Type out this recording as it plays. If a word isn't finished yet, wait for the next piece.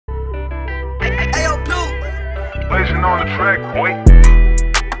Blazing on the track, boy.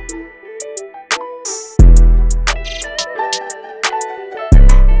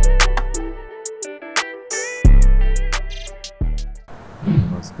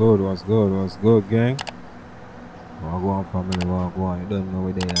 What's good, gang? What go on, family? What go on? You don't know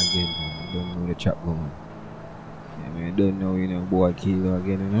where they again, man. You don't know the chap go, man. Yeah, man, you don't know, you know, boy killer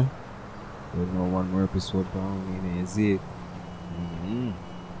again, you know? You don't know one more episode down, you know, you see it. You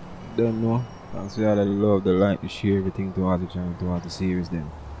don't know. Thanks for all the love, the like, the share, everything to all the channel, to all the series,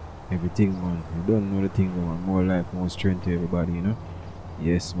 them. Everything, man. You don't know the thing, man. More life, more strength to everybody, you know?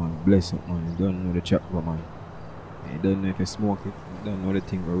 Yes, man. Bless up, man. You don't know the chap go, man. You don't know if you smoke it, you don't know the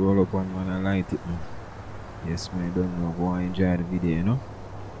thing will roll up on, man, and light it, man. Yes, man, you don't know, go and enjoy the video, you know.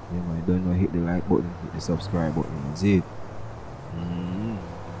 Yeah, man, you don't know, hit the like button, hit the subscribe button, you see it.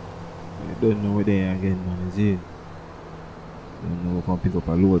 You don't know where they are again, man, you see it. You don't know, we can pick up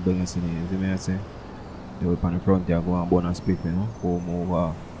a load down, you see me, I say. They will on the front there, go and burn and split, you know, home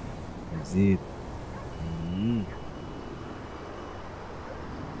over. You see it.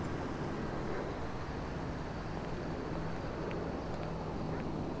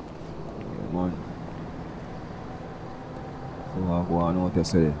 Man. So I go on out there,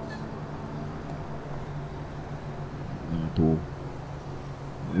 say to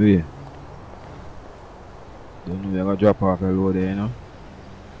yeah. Don't know you're gonna drop off a load there, you know.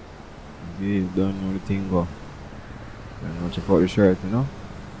 You don't know the thing go. Don't know, check out the shirt, you know.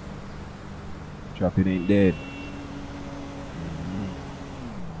 Dropping ain't dead.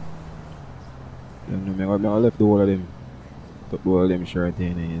 Don't know, I left the whole of them. Took the whole of them shirt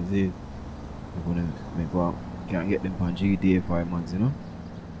in there, you see it. I'm gonna make one, can't get them on GTA 5 months, you know.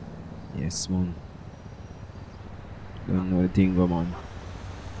 Yes, man. Don't know the thing go, man.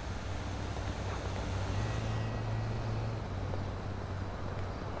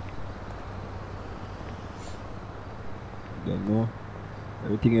 Don't know.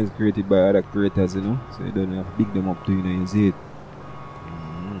 Everything is created by other creators, you know. So you don't have to big them up to, you know, you see it.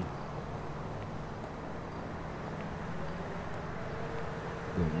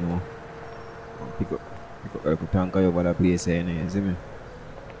 Don't know. Pick up like a tank over the place, you know, you see me.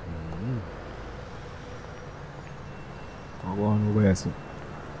 I'll go on over here, so.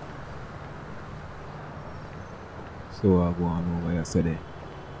 So I'll go on over here, so there.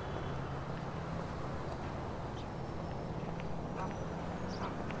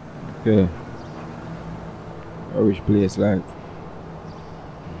 Okay. Which place like?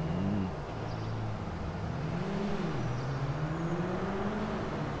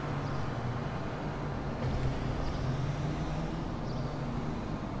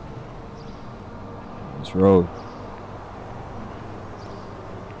 This road.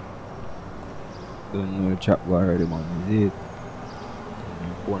 Don't know the chap go already, man. Is it?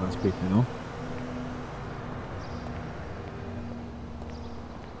 Phone and speak, you know.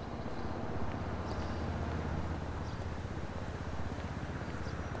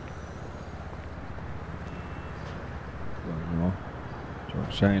 Don't know.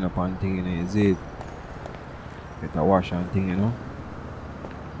 Just shine up on thing, you know. Is it? Get a wash and thing, you know.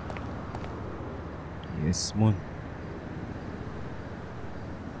 Yes, man.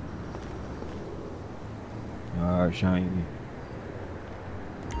 Shiny.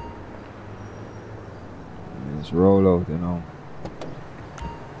 Let's roll out, you know.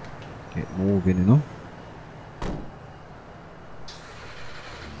 Get moving, you know.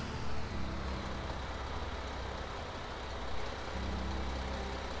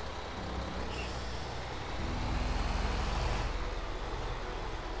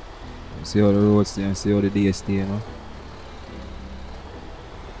 See how the roads there and see how the DST, you know.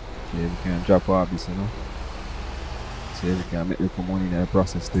 Yeah, we can drop off this, you know. So we can make little money in the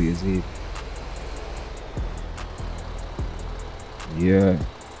process too, you see. Yeah.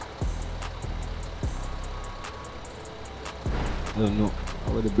 I don't know.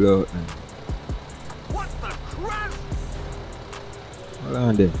 How would it blow out, man? What the crap? Hold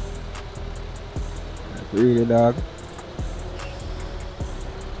on there. That's really, dog.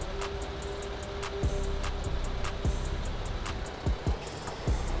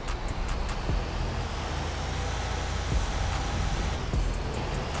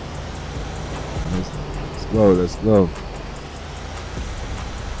 Let's go.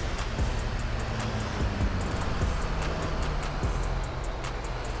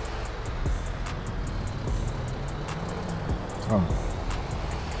 Oh.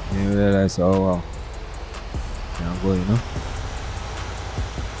 Didn't realize, oh wow. Can't go, you know.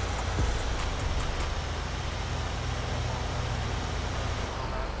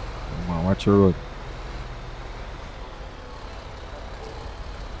 Come on, watch your road.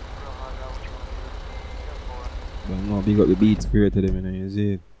 Don't know, big up the beats creator them, you know, you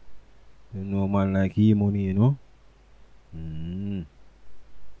see it. You know, man like E-Money, you know.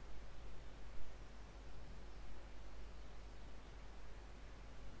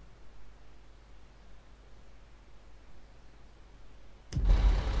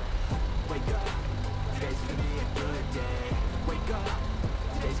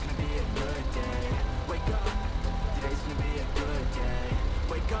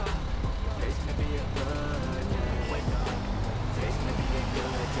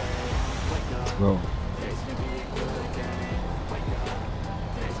 Bro.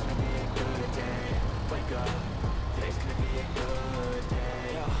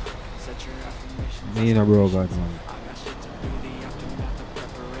 Me and bro God, man.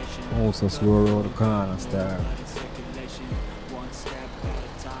 Also slow around the corner style.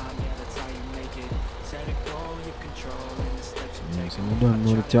 Yeah, so we don't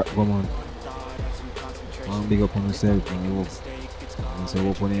know the chat go, man. Man, big up on yourself, man. You so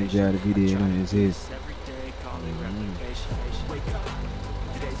hope on enjoy the video, you know, you see it.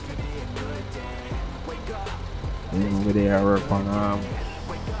 You know, over there I work on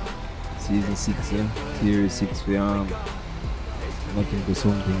season 6, yeah? Series 6 for nothing to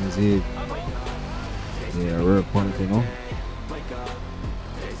something, you see it. Yeah, I work on it, you know.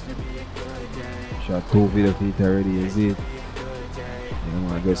 Shot 2 video for it already, you see it. You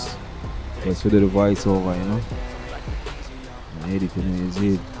know, I just do the voiceover, you know. And editing, you see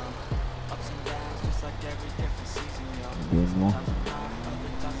it. I don't know.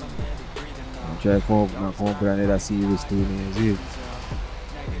 I try to come up with another series too, you see it.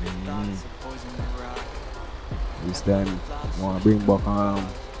 This time I want to bring back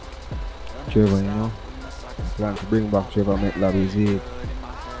Trevor, you know. I plan to bring back Trevor McLab, you see it.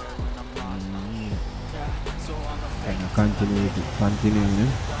 And I continue, you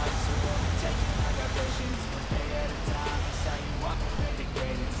know.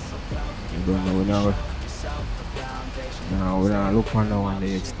 I don't know, we don't look on that one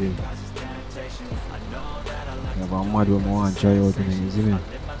day still. I have a mad one I want to try out, you see me? Yeah,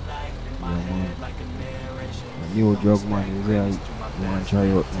 man. A new drug, man, you see, I want to try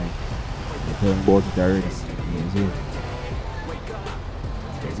out, man. I tell him about it already, you see?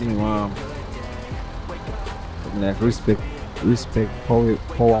 Me, man, like respect,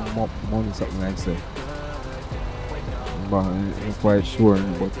 power, money, something like that. But I'm not quite sure,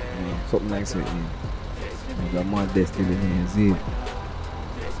 but something like that, yeah. I'm mad there still, you see? I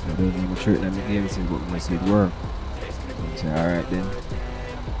don't even sure that the game is, but I see it work. I say, alright then.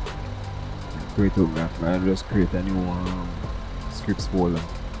 Create up that. I just create a new scripts folder.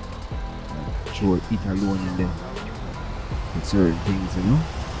 Show it alone in there. With certain things, you know.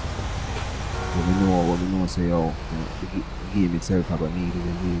 What we know say, oh, the game itself have a need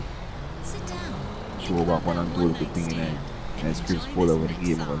it. Sit down. Show back one and two little thing in there. And scripts folder when the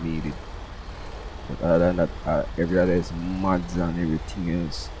game have a need it. But other than that, every other is mods and everything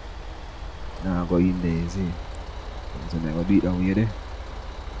else. Now I go in there, you see. So I'm going to do it that way there.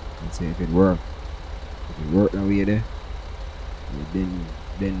 And see if it work. If it work that way there, then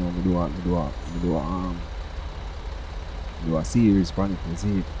now I do a series on it, you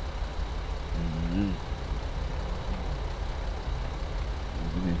see.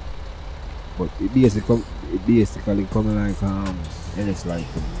 But it basically coming like LS like,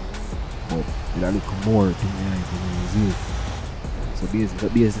 but it a little more thing like, you see. So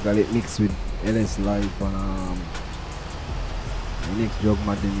basically it mixed with LS Life and the next drug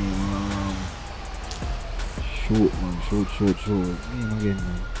man name shoot. Name again,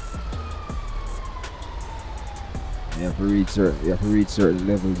 man. You have to reach certain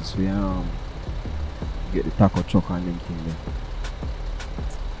levels to get the taco truck and them thing there.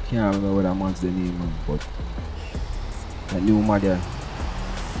 Can't remember what that man's the name, man, but that new mother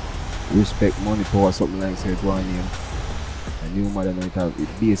respect money power something like that one name. A new mother now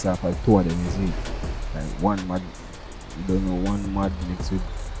it based off of two of them, you see. Like one mad, you don't know, one mad mixed with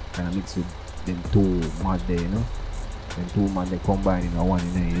them two mad there, you know. Them two mad they combine in one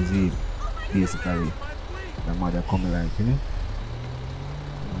in there, you see. Basically the mother coming like, you know.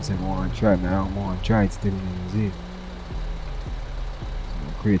 I said I want to try it still, you see. So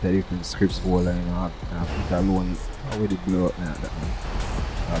create a different scripts folder, you know, and put alone how would it blow up like that, man.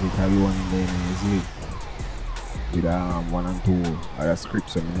 I put alone in there, you see. With 1 and 2 other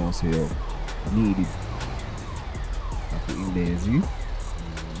scripts, you know, say need it. I put in there, see?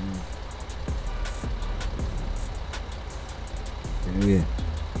 Anyway,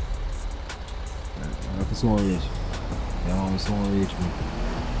 I have to someone reach. Yeah, I'm someone reach me.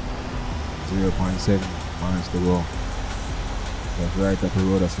 0.7 miles to go. That's right up the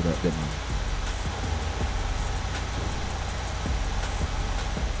road, I see that there, man.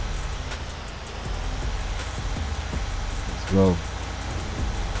 go.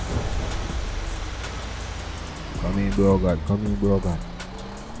 Come in, bro, God. Come in, bro, God.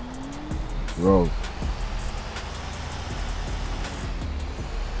 Bro.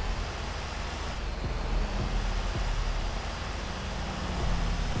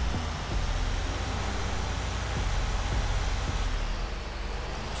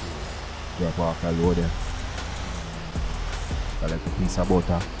 Drop off a load there. Got like a piece of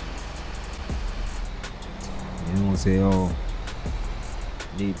butter. You know, say, oh,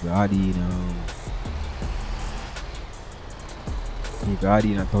 need Radeon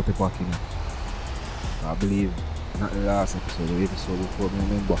a 30 pack, you know. I believe, not the last episode, the episode before, I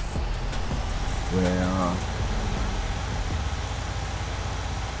remember, where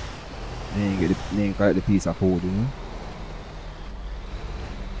they ain't collect the piece of food, you know.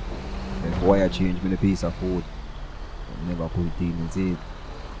 Then why I changed me the piece of food, I never put it in the tape.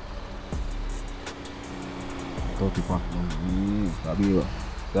 30 pack, man. I believe,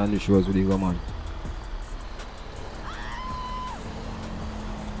 stand the shows with the man.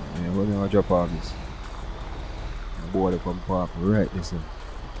 Yeah, we're gonna drop off this. The boy come park right this way.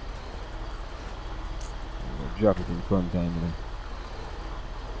 Drop it in front time, man.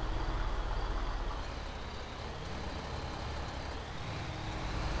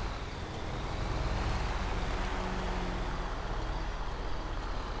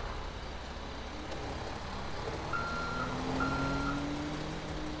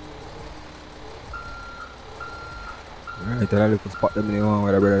 Right, I look spot them in the one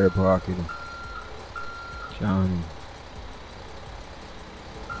where the brother park, you know. Sean.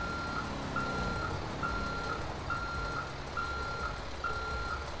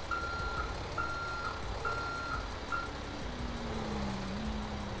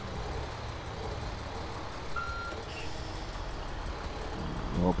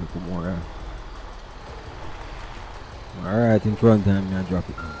 Oh, people more. Alright, in front time, I drop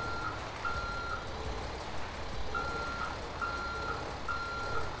it.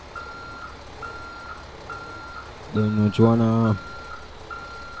 Don't know which one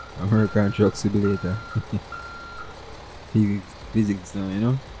American Truck Simulator. Physics now, you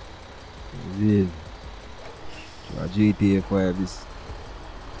know? Yeah. GTA 5 is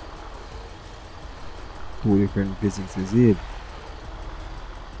 2 different physics, is it?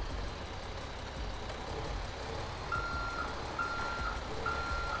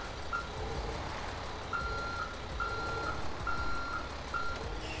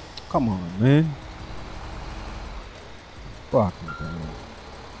 Come on, man. Fuck me, man.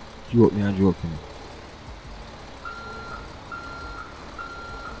 Joke me and joke me.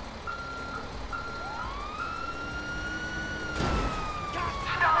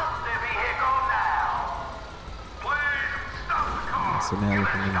 Stop the vehicle now! Please stop the car! That's an alley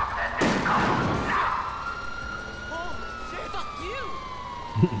for me. Oh, shit, fuck you!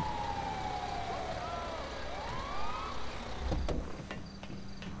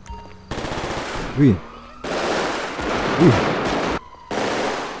 Wait.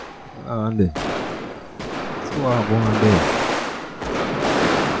 On there. Let's go on there.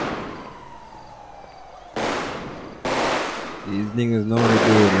 These niggas know they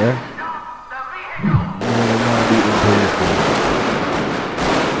do it, yeah? They're not beating police.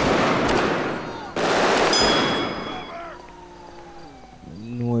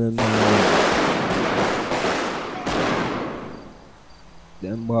 No, them not.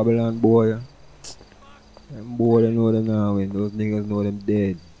 Them Babylon boy. Them boy, they know them now win. Those niggas know them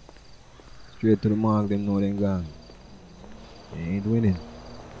dead. Straight to the mark, them know them gone. They ain't winning.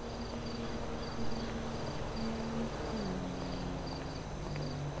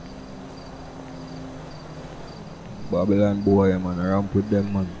 Babylon boy, man, ramp with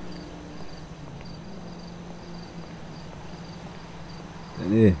them, man.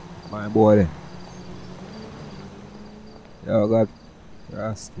 Hey, my boy there. Yo, got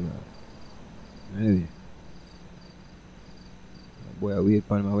Rasta. Anyway. Boy, I wait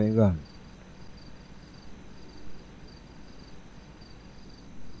for my way gone.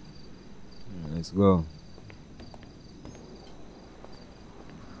 Let's go.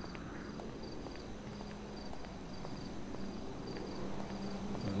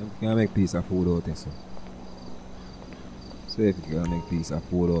 You can make piece of food out there, so. So if you can make piece of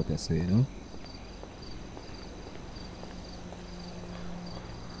food out there, so, you know.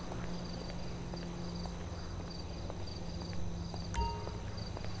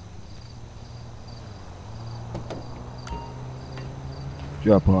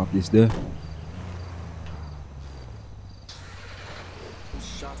 Drop off this there.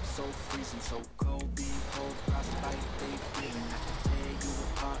 Sharp, so freezing, so cold, behold, frostbite, they feeling. I can tear you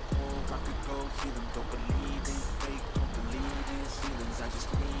apart, or I could go heal them. Don't believe in fate, don't believe just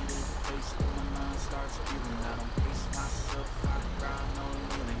need a taste and my mind starts feeling. I don't pace myself, I grind on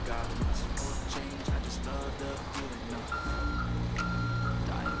kneeling. Got much more change, I just love the feeling. No,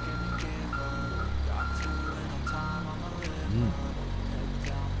 I ain't gonna give up. Got too little time, I'ma live up. Head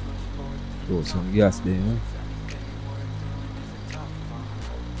down, push forward. Throw some gas there, huh? Anything worth doing is a tough climb.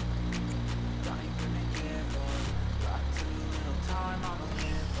 I ain't gonna give up. Got too little time, I'ma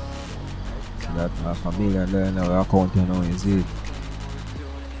live up. That half a million there now, our account now, you see it.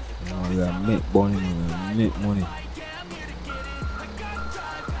 Now we are make money, we make money.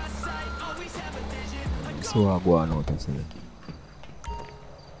 So I go on out and say that.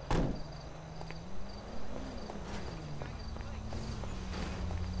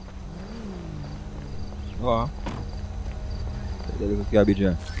 Oh, take the little cabbage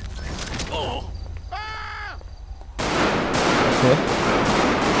here. Okay.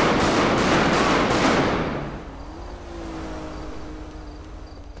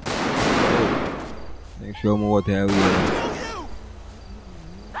 Make sure more water here.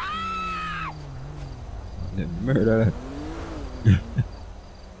 Murder that. Yeah,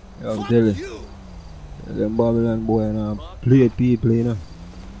 I'm telling you. Them Babylon boy and play people, you know.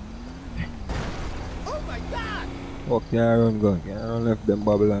 Oh my god! Fuck, can't run gun. Can't run left them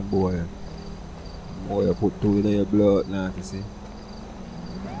Babylon boy. Boy, you put two in your blood now, you see.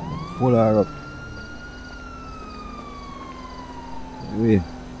 Full her up. Anyway.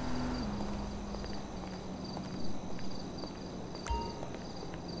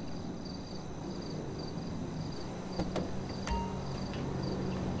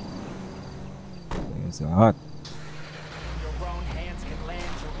 It's hot. Your own hands can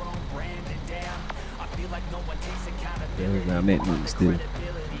land your own brand, and damn, I feel like no one takes accountability. Yeah, we gotta make moves still.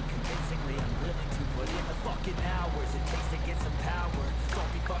 Credibility, convincingly, I'm willing to put in the fucking hours it takes to get some power. Don't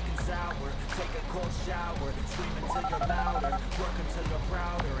be fucking sour. Take a cold shower, scream until you're louder, work until you're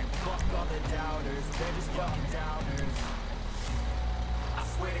prouder, and fuck all the doubters. They're just fucking downers. I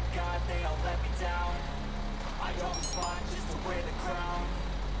swear to God, they all let me down. I always find just to wear the crown.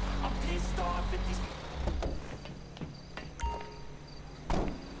 I'm pissed off at these.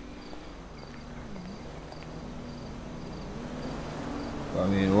 I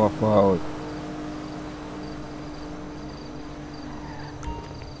mean, walk forward.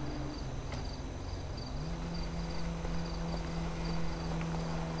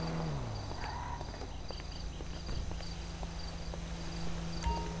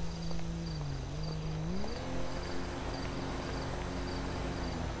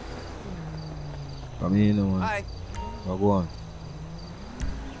 Come here, no man. Hi, I'll go on.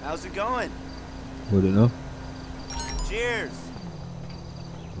 how's it going? Good enough. Cheers.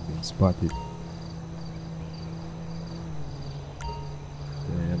 Been spotted.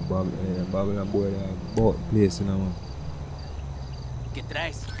 Babylon boy bought the place, you know, man. ¿Qué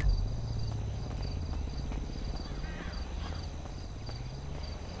traes?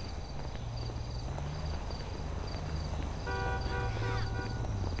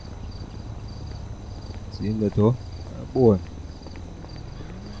 See him there too? Boy.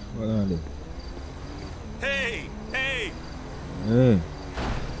 What on there? Hey, hey. Hey,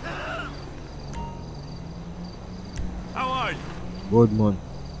 How are you? good man.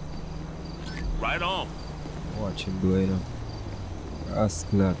 Right on. Watch him do it, you know.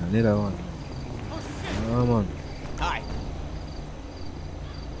 Rascal, another one. Oh man. Hi.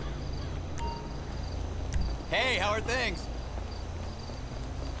 Hey, how are things?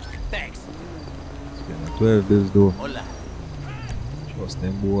 Thanks. Spend 12 bills though. Hola. Trust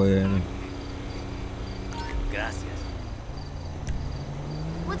them boy, you know. Gracias.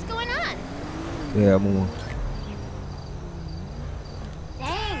 What's going on? Yeah, mama. Thanks.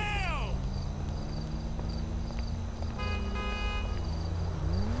 Hello?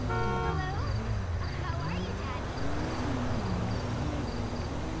 How are you, Daddy?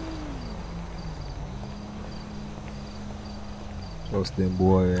 Trust them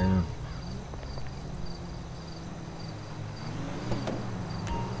boy, you know.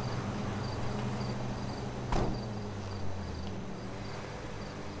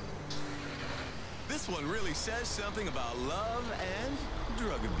 This one really says something about love and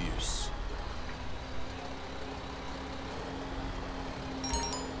drug abuse.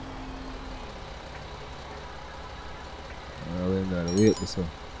 We gotta wait this one.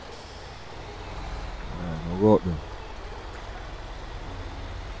 No go up there.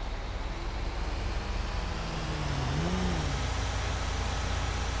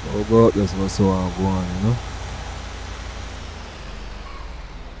 No go up there so I'm going, you know.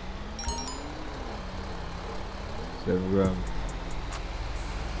 $7 grand.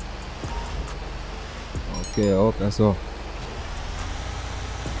 Okay, okay, so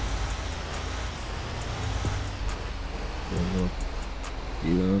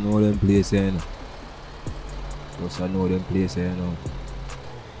You don't know them place here, you know. Just I know them place here, you know.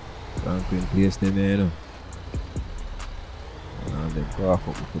 Franklin place them here, you know. And them craft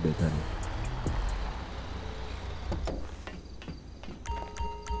up for better, you know.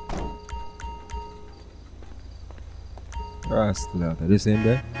 Rascal out of this end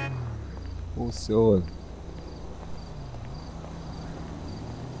there. Oh soul.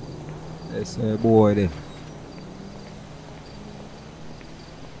 That's a boy there.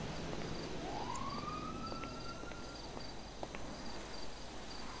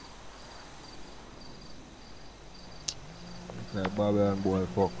 It's like Babylon boy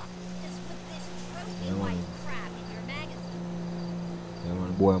fuck. Yeah man. Yeah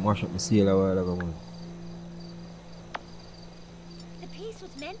man, boy mash up my seal a while ago man.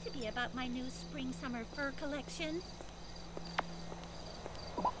 Was meant to be about my new spring-summer fur collection.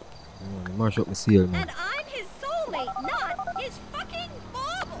 Man, mash up my seal, man. And I'm his soulmate, not his fucking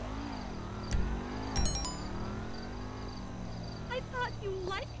bauble. I thought you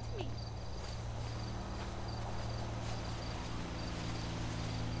liked me.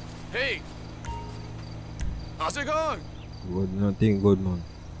 Hey! How's it going? Good, nothing good, man.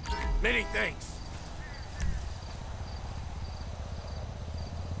 Many thanks.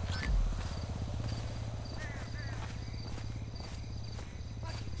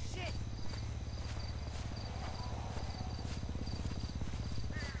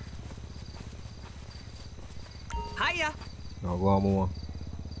 Hiya. Now go on more.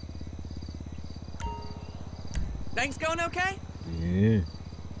 Things going okay? Yeah.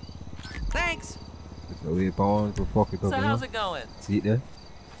 Thanks. It's a way pound to fuck it up, So you know? how's it going? See it there?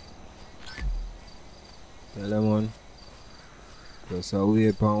 Tell them man. Just a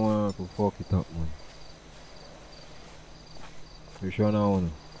way pound to fuck it up, man. You sure now,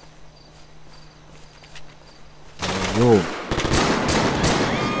 man? Yo.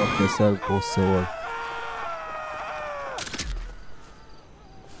 Fuck yourself, post soul.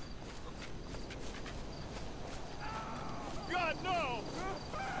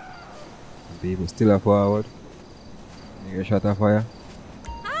 People still a forward. You get shot of fire.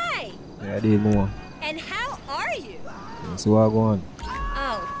 Hi. Yeah, I did more. And how are you? So I go on.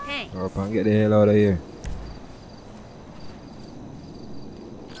 Oh, thanks. Up and get the hell out of here.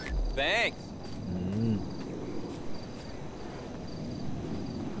 Thanks.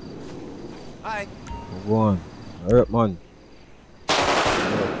 Hi. Go on. Hurry up, man.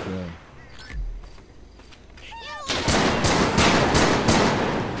 Okay.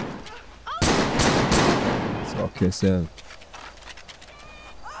 Suck yourself.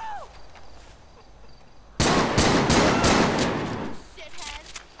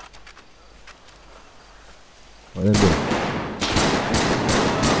 What is it?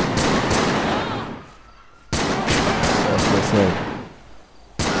 Suck yourself.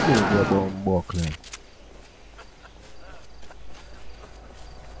 Still go down buckling.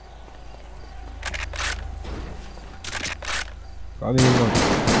 Come in, man.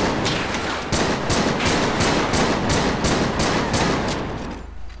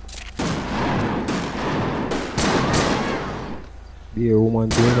 Be a woman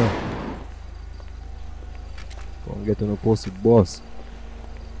too, you know. Come get on a posted boss.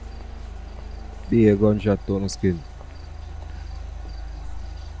 Be a gunshot to the skin.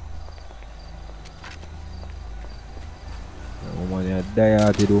 That woman is a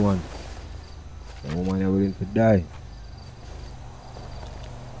die-hearted woman. That woman is willing to die.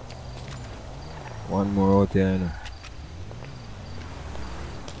 One more out here, you know.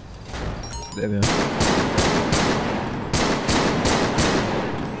 There, man.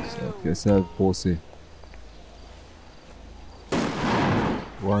 Suck yourself, pussy.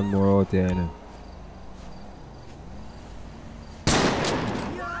 One more out here, you know.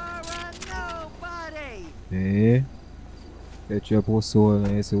 You're a nobody. Eh? Get your post soul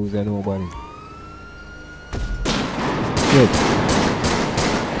and you see who's a nobody. Good.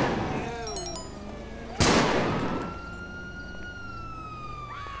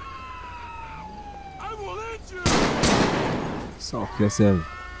 Suck yourself.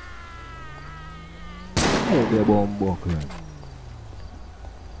 Move your bum buckler.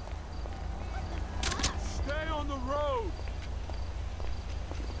 Stay on the road.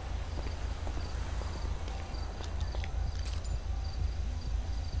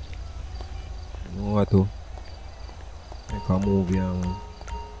 You know what to? I can move here, man.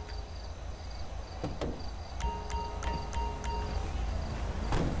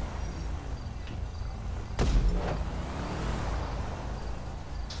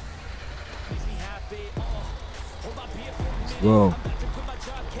 Go.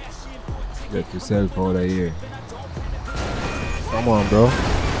 Get yourself out of here. Come on, bro.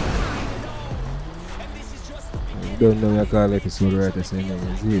 You don't know your call episode right the same name,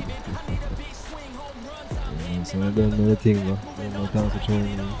 is it? So I don't know the thing, bro. Don't know thanks for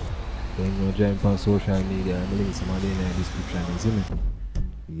showing me. Don't know join on social media and the links some of them in the description, you see me?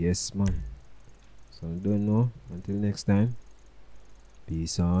 Yes, man. So I don't know. Until next time.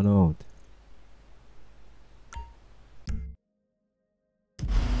 Peace on out.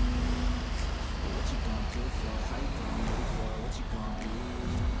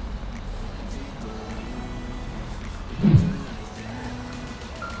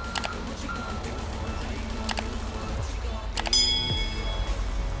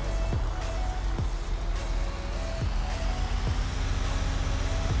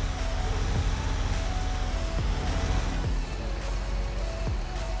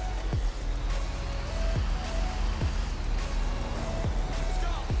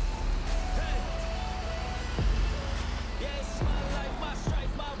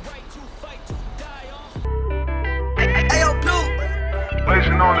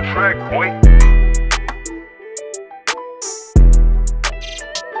 Blazing on the track, boy.